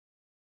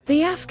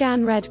The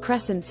Afghan Red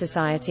Crescent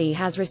Society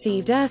has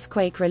received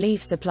earthquake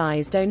relief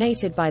supplies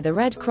donated by the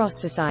Red Cross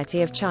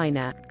Society of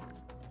China.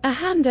 A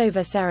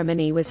handover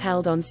ceremony was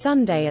held on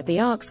Sunday at the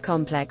Arcs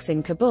complex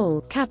in Kabul,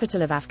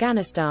 capital of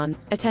Afghanistan,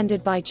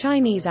 attended by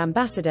Chinese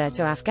ambassador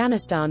to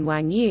Afghanistan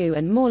Wang Yu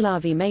and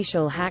Maulavi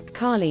Maishul Haq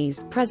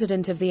Khalis,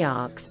 president of the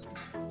Arcs.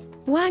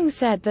 Wang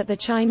said that the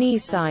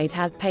Chinese side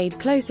has paid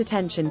close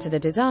attention to the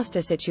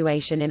disaster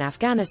situation in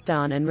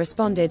Afghanistan and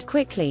responded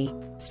quickly,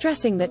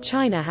 stressing that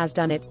China has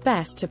done its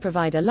best to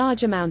provide a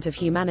large amount of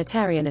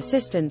humanitarian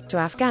assistance to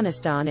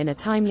Afghanistan in a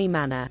timely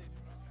manner.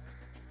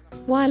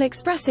 While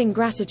expressing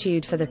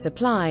gratitude for the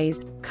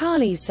supplies,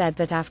 Khalis said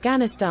that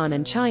Afghanistan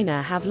and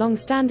China have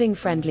long-standing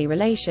friendly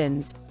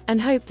relations, and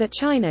hoped that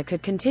China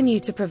could continue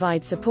to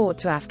provide support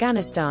to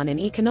Afghanistan in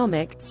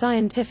economic,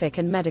 scientific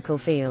and medical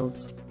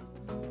fields.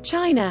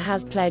 China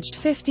has pledged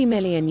 50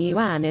 million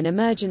yuan in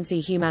emergency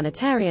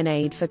humanitarian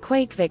aid for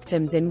quake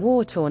victims in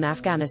war-torn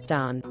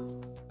Afghanistan.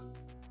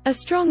 A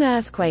strong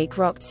earthquake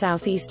rocked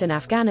southeastern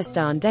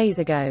Afghanistan days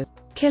ago,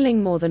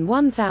 killing more than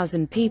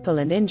 1,000 people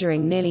and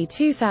injuring nearly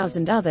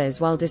 2,000 others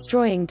while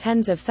destroying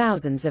tens of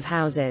thousands of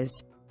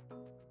houses.